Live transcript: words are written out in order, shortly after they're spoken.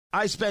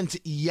I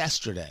spent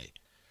yesterday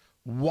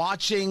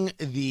watching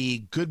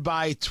the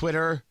Goodbye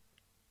Twitter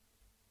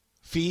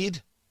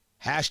feed,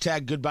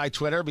 hashtag Goodbye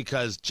Twitter,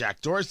 because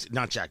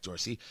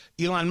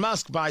Elon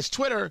Musk buys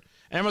Twitter,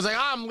 and was like,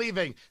 I'm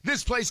leaving.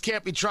 This place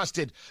can't be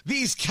trusted.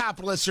 These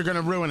capitalists are going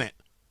to ruin it.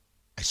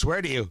 I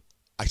swear to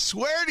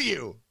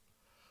you,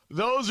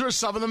 those are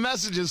some of the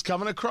messages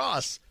coming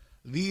across.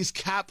 These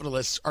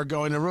capitalists are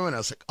going to ruin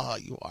us. Like, oh,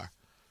 you are.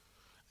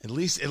 At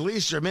least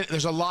you're admitting.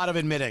 There's a lot of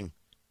admitting.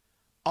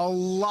 A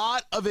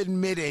lot of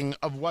admitting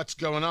of what's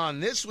going on.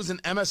 This was an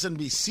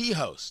MSNBC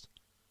host.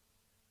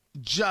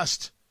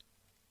 To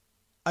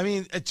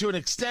an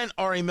extent,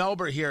 Ari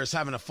Melber here is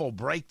having a full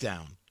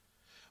breakdown.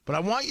 But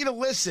I want you to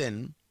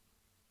listen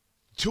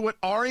to what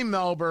Ari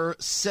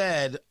Melber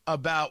said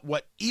about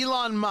what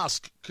Elon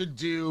Musk could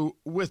do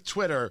with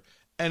Twitter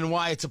and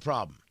why it's a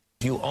problem.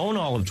 If you own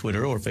all of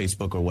Twitter or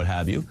Facebook or what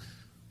have you,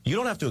 you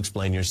don't have to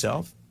explain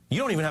yourself. You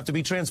don't even have to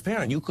be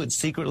transparent. You could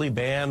secretly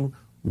ban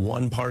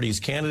one party's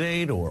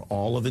candidate or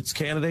all of its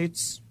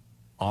candidates,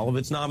 all of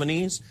its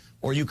nominees,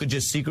 or you could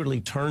just secretly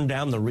turn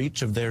down the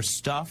reach of their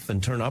stuff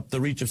and turn up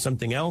the reach of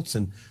something else,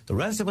 and the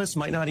rest of us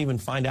might not even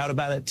find out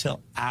about it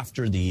till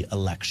after the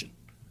election.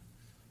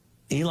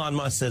 Elon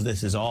Musk says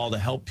this is all to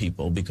help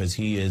people because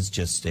he is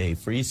just a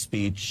free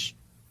speech,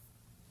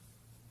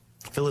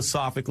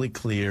 philosophically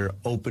clear,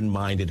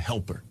 open-minded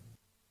helper.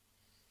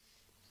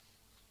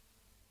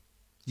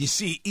 You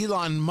see,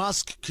 Elon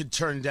Musk could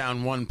turn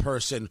down one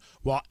person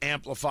while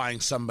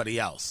amplifying somebody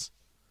else.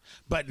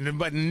 But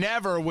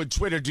never would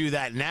Twitter do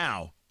that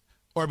now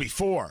or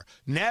before.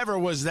 Never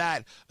was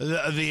that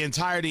the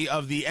entirety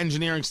of the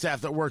engineering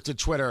staff that worked at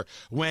Twitter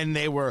when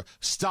they were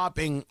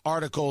stopping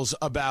articles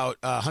about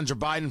Hunter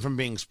Biden from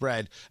being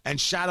spread and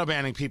shadow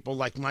banning people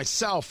like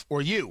myself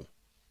or you.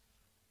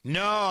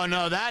 No,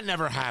 that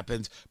never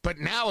happened. But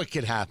now it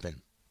could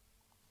happen.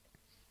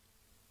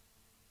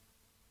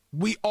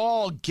 We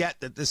all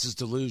get that this is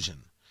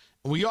delusion.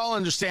 We all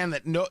understand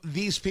that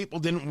these people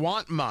didn't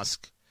want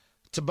Musk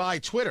to buy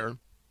Twitter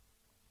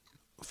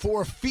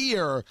for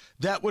fear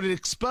that would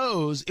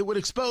expose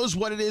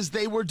what it is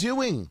they were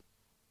doing.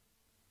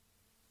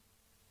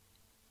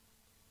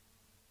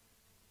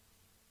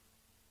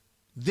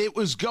 It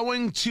was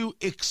going to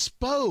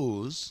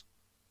expose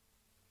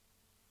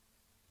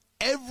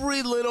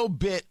every little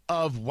bit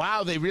of,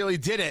 wow, they really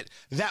did it,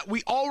 that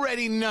we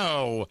already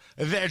know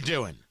they're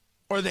doing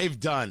or they've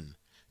done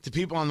to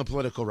people on the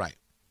political right.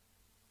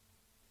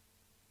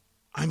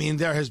 I mean,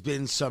 there has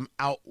been some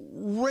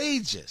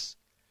outrageous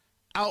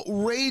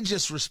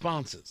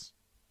responses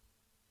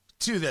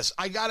to this.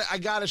 I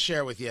gotta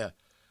share with you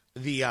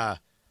the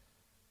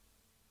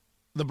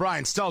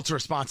Brian Stelter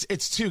response.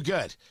 It's too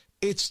good.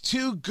 It's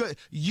too good.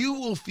 You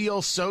will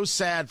feel so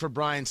sad for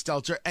Brian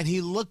Stelter, and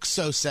he looks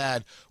so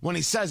sad when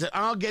he says it.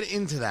 I'll get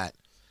into that.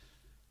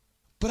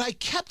 But I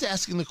kept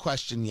asking the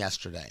question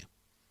yesterday.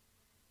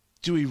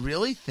 Do we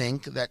really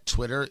think that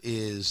Twitter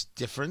is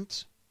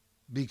different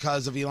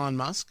because of Elon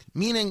Musk?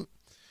 Meaning,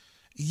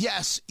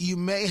 yes, you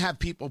may have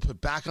people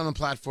put back on the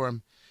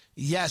platform.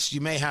 Yes,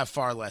 you may have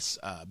far less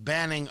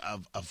banning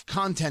of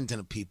content and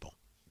of people.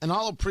 And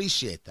I'll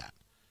appreciate that.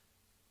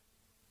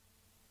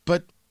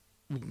 But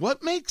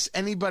what makes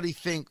anybody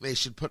think they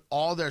should put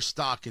all their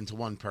stock into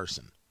one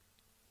person?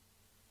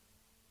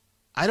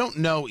 I don't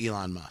know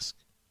Elon Musk.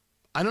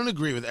 I don't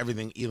agree with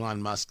everything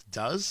Elon Musk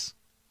does.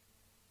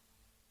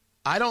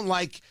 I don't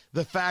like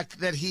the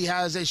fact that he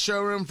has a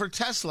showroom for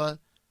Tesla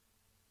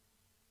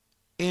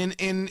in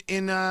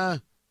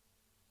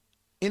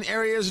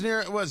areas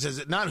near, is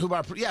it not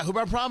Hubei? Yeah,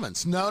 Hubei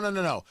province.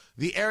 No.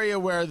 The area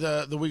where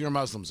the Uyghur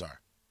Muslims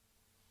are.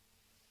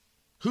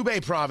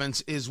 Hubei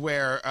province is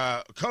where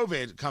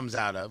COVID comes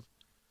out of.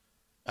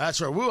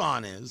 That's where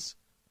Wuhan is.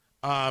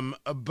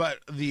 But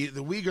the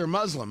Uyghur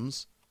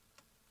Muslims,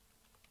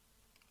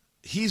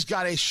 he's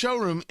got a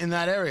showroom in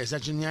that area. Is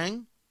that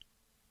Xinjiang?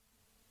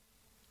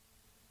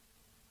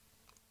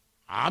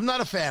 I'm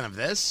not a fan of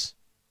this.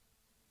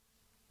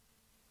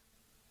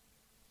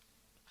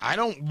 I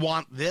don't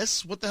want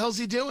this. What the hell's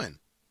he doing?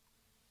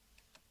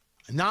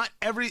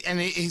 And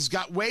he's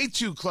got way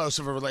too close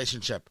of a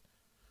relationship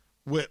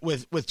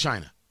with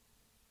China.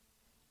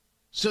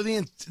 So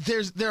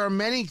there are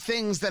many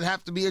things that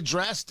have to be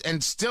addressed,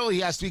 and still he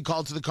has to be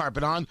called to the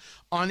carpet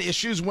on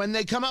issues when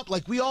they come up,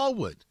 like we all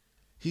would.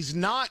 He's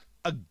not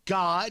a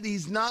god.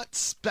 He's not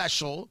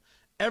special.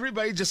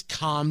 Everybody just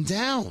calm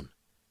down.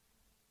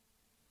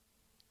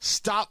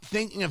 Stop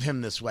thinking of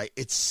him this way.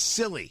 It's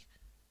silly.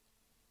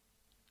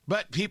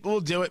 But people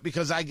will do it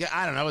because I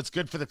don't know, it's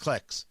good for the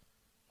clicks.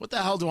 What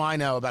the hell do I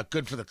know about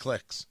good for the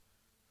clicks?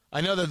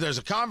 I know that there's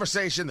a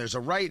conversation, there's a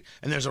right,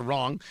 and there's a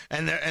wrong,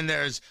 and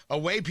there's a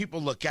way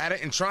people look at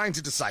it and trying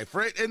to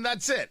decipher it, and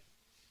that's it.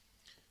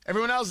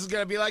 Everyone else is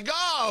going to be like,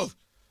 oh,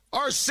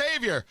 our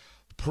Savior,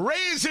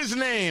 praise his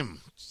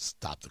name.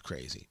 Stop the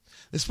crazy.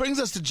 This brings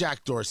us to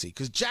Jack Dorsey,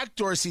 because Jack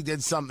Dorsey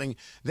did something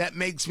that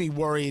makes me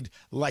worried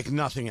like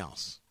nothing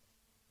else.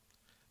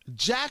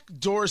 Jack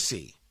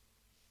Dorsey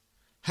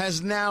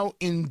has now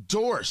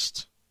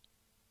endorsed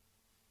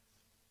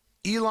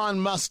Elon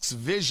Musk's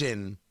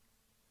vision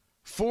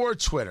for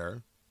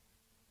Twitter,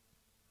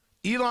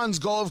 Elon's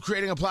goal of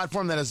creating a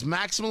platform that is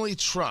maximally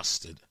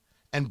trusted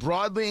and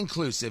broadly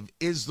inclusive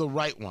is the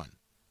right one.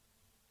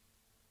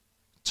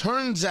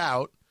 Turns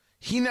out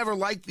he never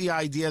liked the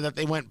idea that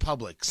they went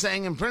public,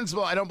 saying, in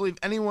principle, I don't believe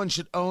anyone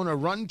should own or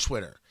run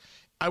Twitter.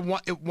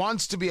 It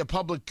wants to be a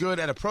public good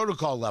at a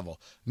protocol level,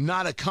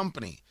 not a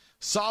company.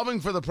 Solving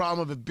for the problem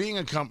of it being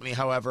a company,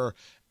 however,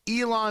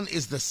 Elon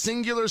is the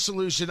singular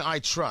solution I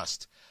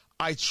trust.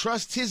 I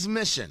trust his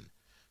mission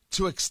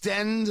to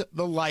extend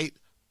the light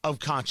of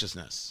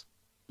consciousness.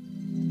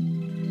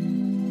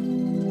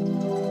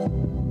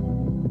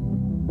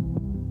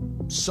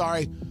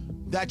 Sorry,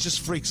 that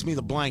just freaks me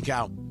the blank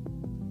out.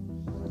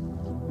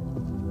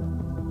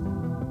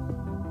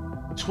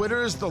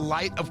 Twitter is the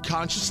light of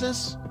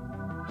consciousness?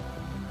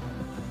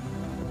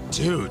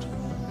 Dude,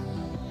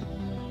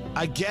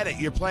 I get it.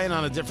 You're playing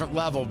on a different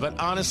level, but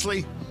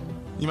honestly,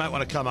 you might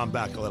want to come on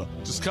back a little.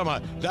 Just come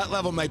on. That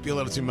level might be a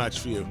little too much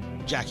for you,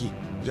 Jackie.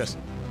 Just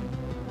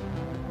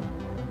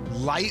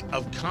light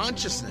of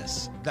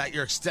consciousness that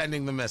you're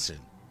extending the mission.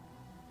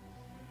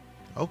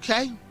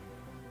 Okay.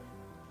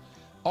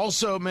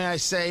 Also, may I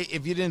say,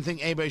 if you didn't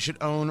think anybody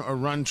should own or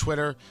run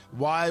Twitter,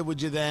 why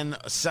would you then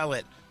sell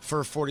it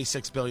for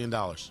 $46 billion?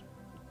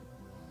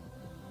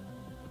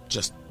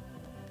 Just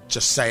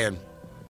saying.